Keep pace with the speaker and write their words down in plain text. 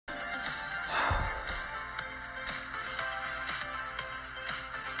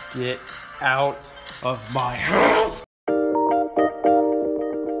Get out of my house!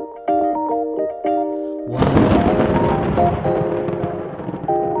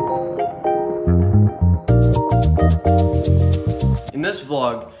 In this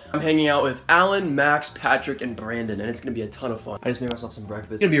vlog, I'm hanging out with Alan, Max, Patrick, and Brandon, and it's gonna be a ton of fun. I just made myself some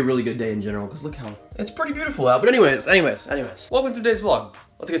breakfast. It's gonna be a really good day in general, because look how it's pretty beautiful out. But anyways. Welcome to today's vlog.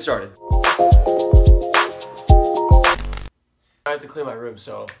 Let's get started. I have to clean my room,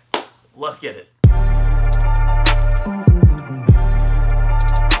 so let's get it.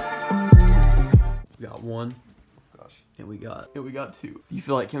 We got one. And we got two. You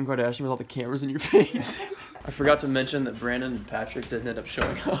feel like Kim Kardashian with all the cameras in your face? I forgot to mention that Brandon and Patrick didn't end up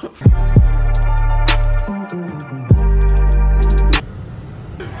showing up.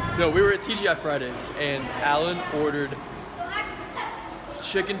 No, we were at TGI Fridays and Alan ordered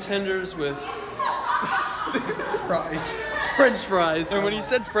chicken tenders with fries. French fries. And when he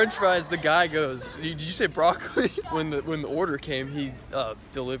said French fries, the guy goes, "Did you say broccoli?" When the order came, he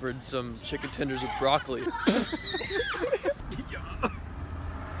delivered some chicken tenders with broccoli.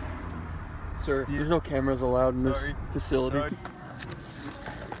 Sir, there's no cameras allowed in this facility. Sorry.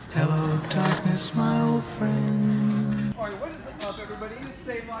 Hello, darkness, my old friend. Alright, what is up, everybody? This is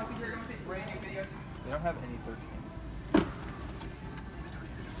Save Moxie here. Going to take a brand new video. They don't have any 13s.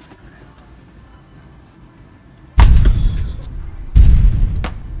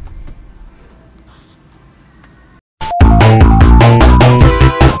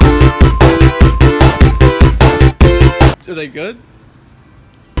 Are they good?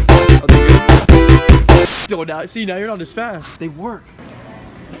 Are they good? Oh, now, see, now you're not as fast. They work.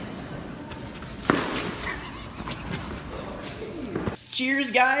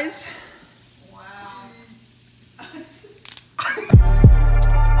 Cheers, guys. Wow.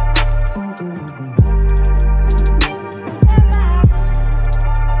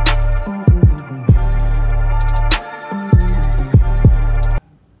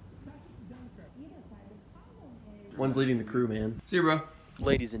 One's leaving the crew, man. See you, bro.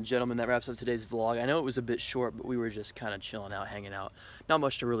 Ladies and gentlemen, that wraps up today's vlog. I know it was a bit short, but we were just kind of chilling out, hanging out. Not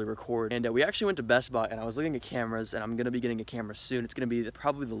much to really record. And we actually went to Best Buy, and I was looking at cameras, and I'm going to be getting a camera soon. It's going to be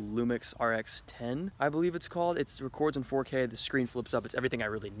probably the Lumix RX10, I believe it's called. It records in 4K, the screen flips up, it's everything I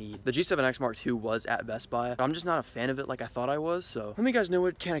really need. The G7X Mark II was at Best Buy, but I'm just not a fan of it like I thought I was, so let me guys know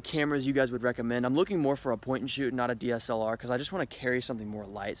what kind of cameras you guys would recommend. I'm looking more for a point and shoot, not a DSLR, because I just want to carry something more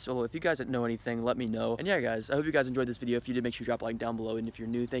light. So if you guys know anything, let me know. And yeah, guys, I hope you guys enjoyed this video. If you did, make sure you drop a like down below, and if you're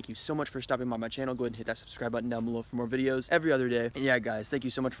new, thank you so much for stopping by my channel. Go ahead and hit that subscribe button down below for more videos every other day. And yeah, guys, thank you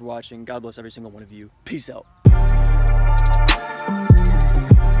so much for watching. God bless every single one of you. Peace out.